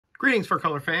Greetings for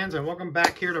color fans and welcome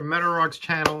back here to Metarog's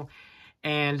channel.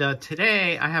 And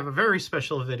today I have a very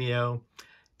special video.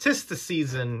 'Tis the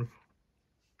season,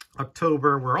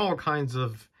 October, where all kinds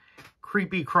of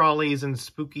creepy crawlies and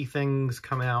spooky things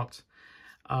come out.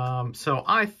 So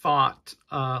I thought,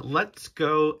 let's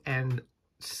go and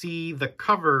see the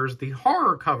covers, the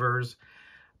horror covers,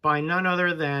 by none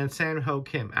other than Sanho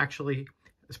Kim. Actually,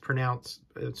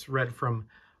 it's read from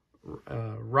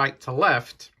right to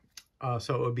left.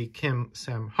 So it would be Kim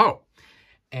Sanho.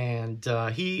 And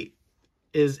he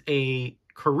is a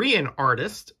Korean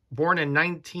artist born in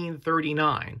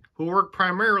 1939 who worked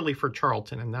primarily for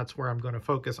Charlton. And that's where I'm going to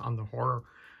focus on the horror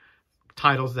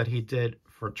titles that he did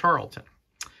for Charlton.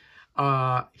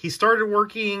 He started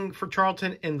working for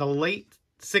Charlton in the late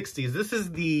 60s. This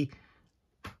is the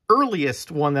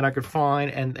earliest one that I could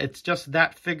find, and it's just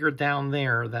that figure down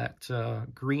there, that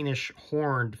greenish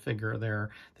horned figure there.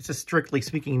 This is strictly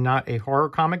speaking not a horror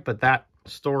comic, but that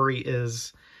story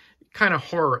is kind of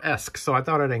horror-esque, so I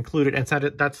thought I'd include it. And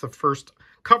that's the first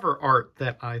cover art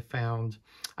that I found.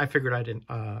 I figured I didn't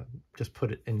just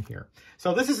put it in here.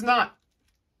 So this is not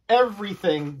every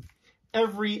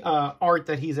art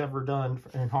that he's ever done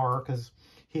in horror, because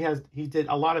he did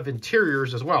a lot of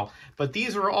interiors as well. But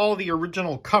these are all the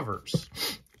original covers.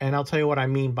 And I'll tell you what I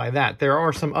mean by that. There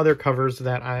are some other covers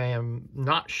that I am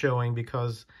not showing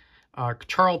because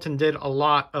Charlton did a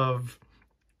lot of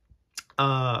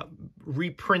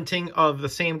reprinting of the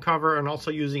same cover and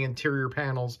also using interior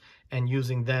panels and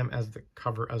using them as the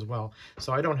cover as well.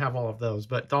 So I don't have all of those,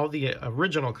 but all the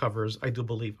original covers I do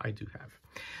believe I do have.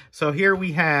 So here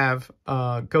we have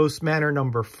Ghost Manor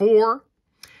number 4.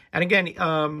 And again,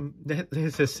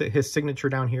 his signature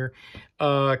down here.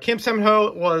 Kim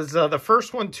Sanho was the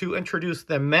first one to introduce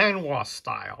the Manhwa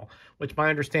style, which my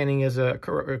understanding is a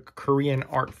Korean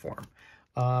art form.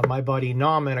 My buddy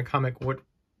Namman, a comic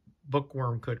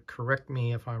bookworm, could correct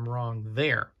me if I'm wrong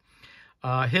there.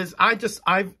 I've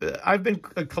been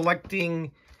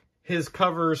collecting his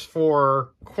covers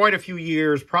for quite a few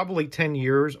years, probably 10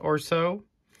 years or so,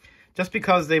 just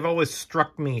because they've always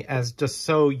struck me as just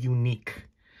so unique.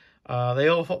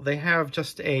 They have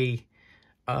just a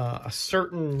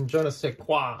certain je ne sais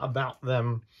quoi about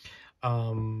them.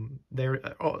 Some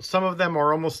of them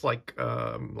are almost like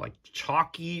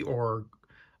chalky or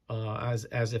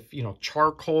as if, you know,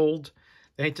 charcoaled.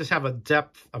 They just have a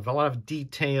depth of a lot of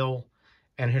detail.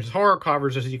 And his horror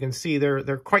covers, as you can see,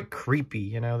 they're quite creepy.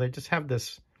 You know, they just have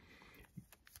this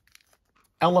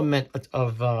element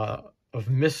of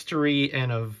mystery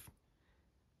and of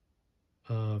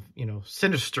you know,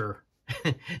 sinister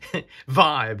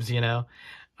vibes, you know.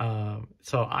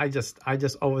 So I just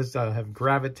always have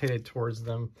gravitated towards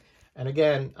them. And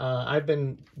again, I've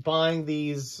been buying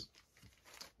these,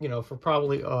 you know, for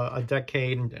probably a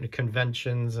decade, and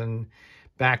conventions and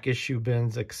back issue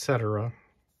bins, etc.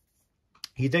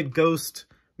 He did Ghost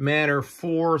Manor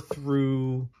 4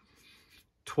 through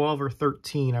 12 or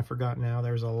 13. I forgot now.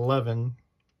 There's 11.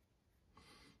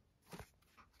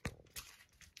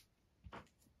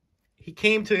 He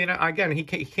came to,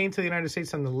 he came to the United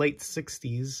States in the late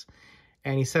 60s,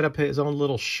 and he set up his own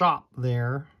little shop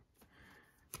there.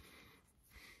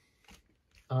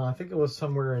 I think it was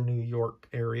somewhere in New York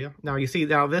area. Now you see,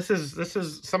 this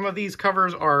is some of these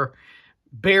covers are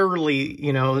barely,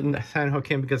 you know, Sanho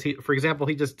Kim, because for example,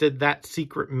 he just did that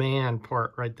Secret Man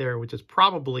part right there, which is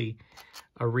probably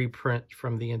a reprint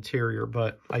from the interior,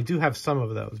 but I do have some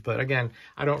of those. But again,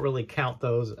 I don't really count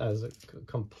those as a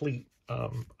complete.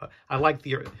 I like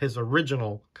his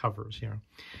original covers, you know.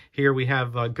 Here we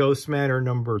have Ghost Manor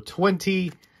number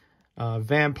 20,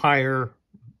 Vampire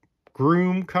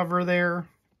Groom cover there.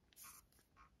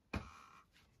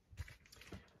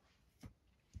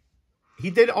 He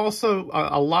did also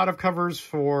a lot of covers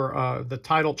for the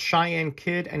title Cheyenne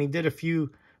Kid, and he did a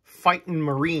few Fightin'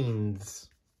 Marines.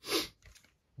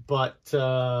 But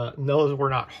those were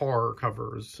not horror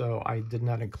covers, so I did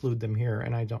not include them here,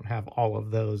 and I don't have all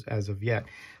of those as of yet.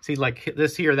 See, like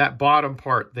this here, that bottom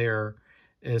part there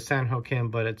is Sanho Kim,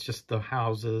 but it's just the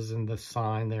houses and the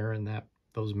sign there and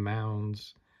those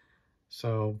mounds.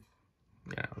 So,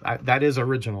 yeah, that is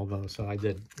original, though, so I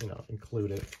did, you know,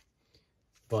 include it.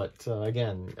 But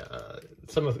again,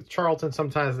 some of Charlton,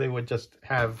 sometimes they would just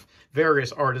have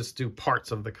various artists do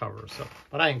parts of the cover. So,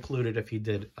 but I included if he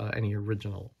did any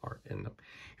original art in them.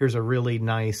 Here's a really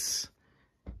nice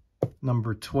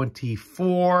number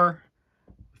 24.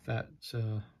 That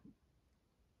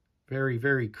very,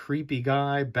 very creepy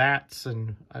guy, bats,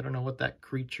 and I don't know what that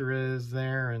creature is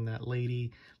there. And that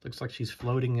lady looks like she's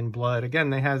floating in blood. Again,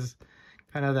 they has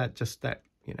kind of that,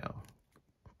 you know,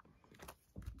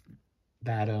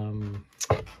 that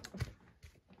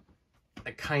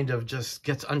kind of just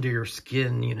gets under your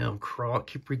skin, you know,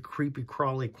 creepy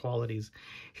crawly qualities.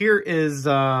 Here is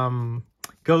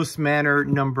Ghost Manor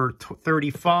number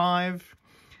 35.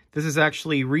 This is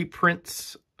actually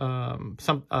reprints,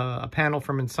 a panel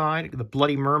from inside. The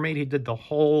Bloody Mermaid, he did the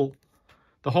whole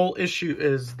issue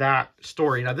is that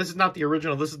story. Now, this is not the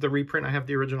original. This is the reprint. I have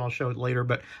the original. I'll show it later,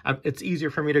 but it's easier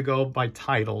for me to go by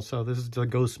title. So this is the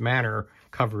Ghost Manor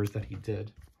covers that he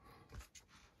did.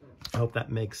 I hope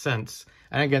that makes sense.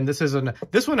 And again,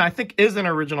 this one I think is an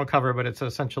original cover, but it's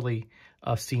essentially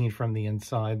a scene from the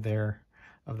inside there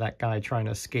of that guy trying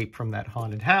to escape from that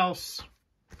haunted house.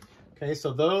 Okay,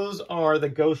 so those are the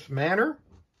Ghost Manor.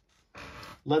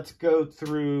 Let's go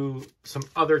through some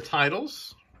other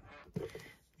titles.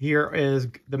 Here is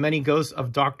The Many Ghosts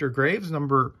of Dr. Graves,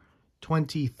 number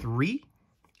 23.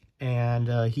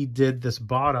 And he did this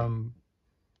bottom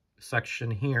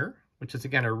section here, which is,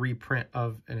 again, a reprint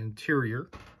of an interior.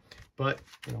 But,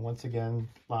 you know, once again,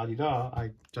 la-di-da,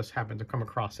 I just happened to come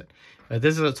across it.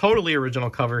 This is a totally original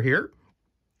cover here.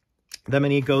 The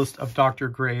Many Ghosts of Dr.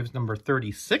 Graves, number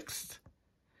 36,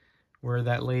 where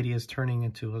that lady is turning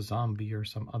into a zombie or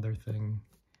some other thing.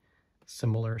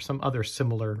 Some other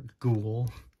similar ghoul.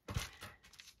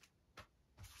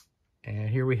 And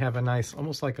here we have a nice,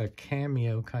 almost like a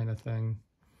cameo kind of thing.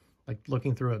 Like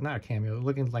looking through it, not a cameo,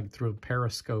 looking like through a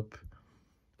periscope.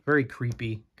 Very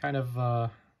creepy, kind of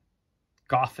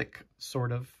gothic,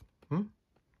 sort of.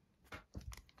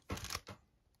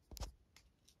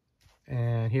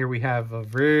 And here we have a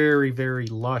very, very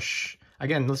lush,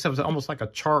 again, this has almost like a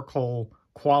charcoal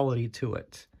quality to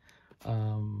it.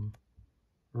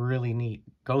 Really neat.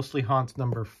 Ghostly Haunts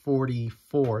number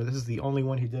 44. This is the only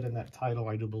one he did in that title,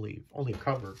 I do believe. Only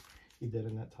cover he did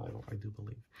in that title, I do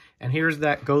believe. And here's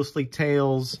that Ghostly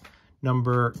Tales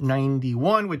number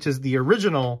 91, which is the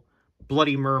original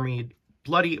Bloody Mermaid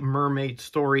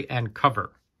story and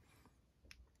cover.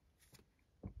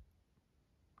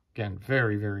 Again,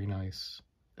 very, very nice.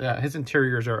 His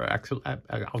interiors are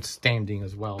outstanding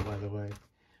as well, by the way.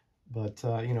 But,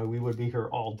 you know, we would be here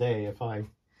all day if I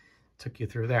took you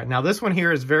through that. Now, this one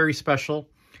here is very special.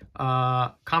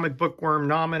 Comic Bookworm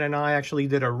Namman and I actually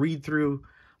did a read-through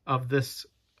of this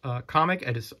comic.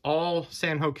 It is all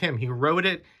Sanho Kim. He wrote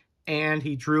it and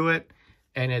he drew it.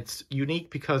 And it's unique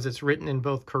because it's written in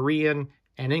both Korean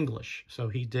and English. So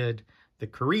he did the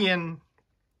Korean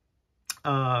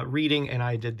reading and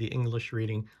I did the English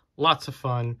reading. Lots of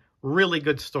fun. Really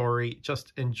good story.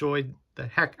 Just enjoyed the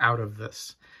heck out of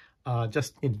this.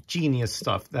 Just ingenious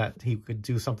stuff that he could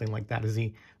do something like that. Is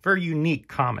a very unique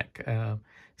comic.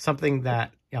 Something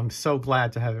that I'm so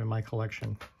glad to have in my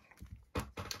collection.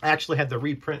 I actually had the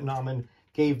reprint. Namman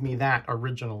gave me that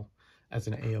original as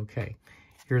an A-OK.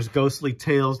 Here's Ghostly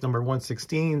Tales number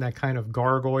 116. That kind of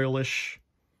gargoyle-ish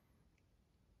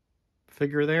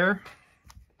figure there.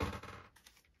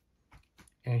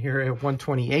 And here at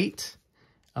 128.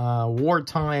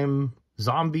 Wartime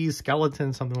zombies,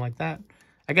 skeletons, something like that.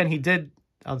 Again, he did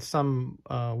some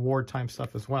wartime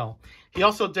stuff as well. He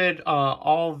also did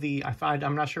all the,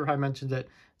 I'm not sure if I mentioned it,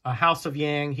 House of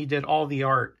Yang. He did all the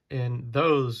art in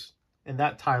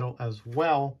that title as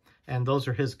well. And those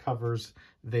are his covers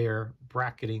there,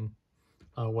 bracketing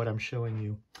what I'm showing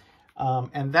you.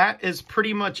 And that is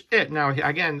pretty much it. Now,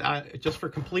 again, just for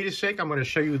completeness sake, I'm going to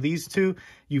show you these two.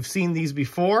 You've seen these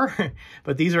before,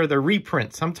 but these are the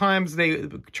reprints. Sometimes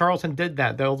Charlton did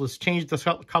that. They'll just change the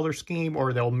color scheme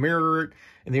or they'll mirror it.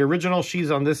 In the original,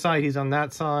 she's on this side, he's on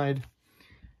that side.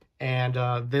 And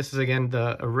this is, again,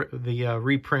 the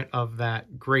reprint of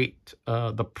that great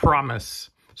The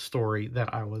Promise story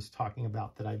that I was talking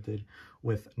about that I did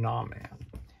with Namman.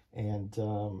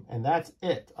 And that's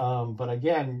it. But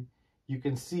again, you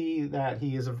can see that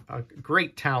he is a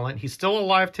great talent. He's still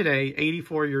alive today,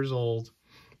 84 years old.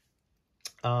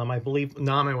 I believe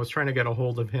Namman was trying to get a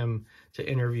hold of him to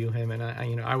interview him, and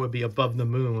I would be above the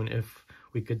moon if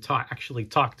we could actually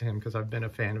talk to him, because I've been a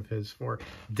fan of his for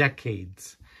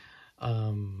decades.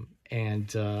 So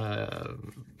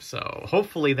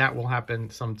hopefully that will happen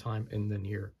sometime in the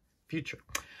near future.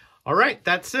 All right,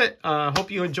 that's it.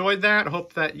 Hope you enjoyed that.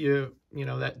 Hope that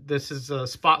that this is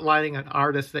spotlighting an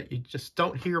artist that you just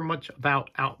don't hear much about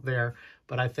out there,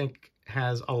 but I think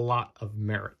has a lot of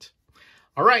merit.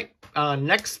 All right,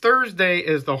 next Thursday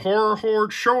is the Horror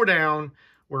Horde Showdown,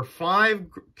 where 5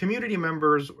 community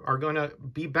members are going to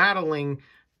be battling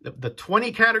the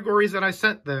 20 categories that I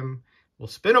sent them. We'll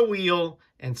spin a wheel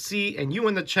and you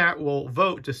in the chat will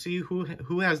vote to see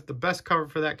who has the best cover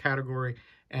for that category.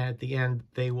 And at the end,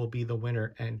 they will be the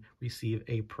winner and receive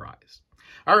a prize.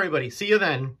 All right, everybody. See you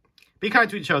then. Be kind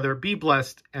to each other. Be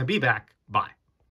blessed. And be back. Bye.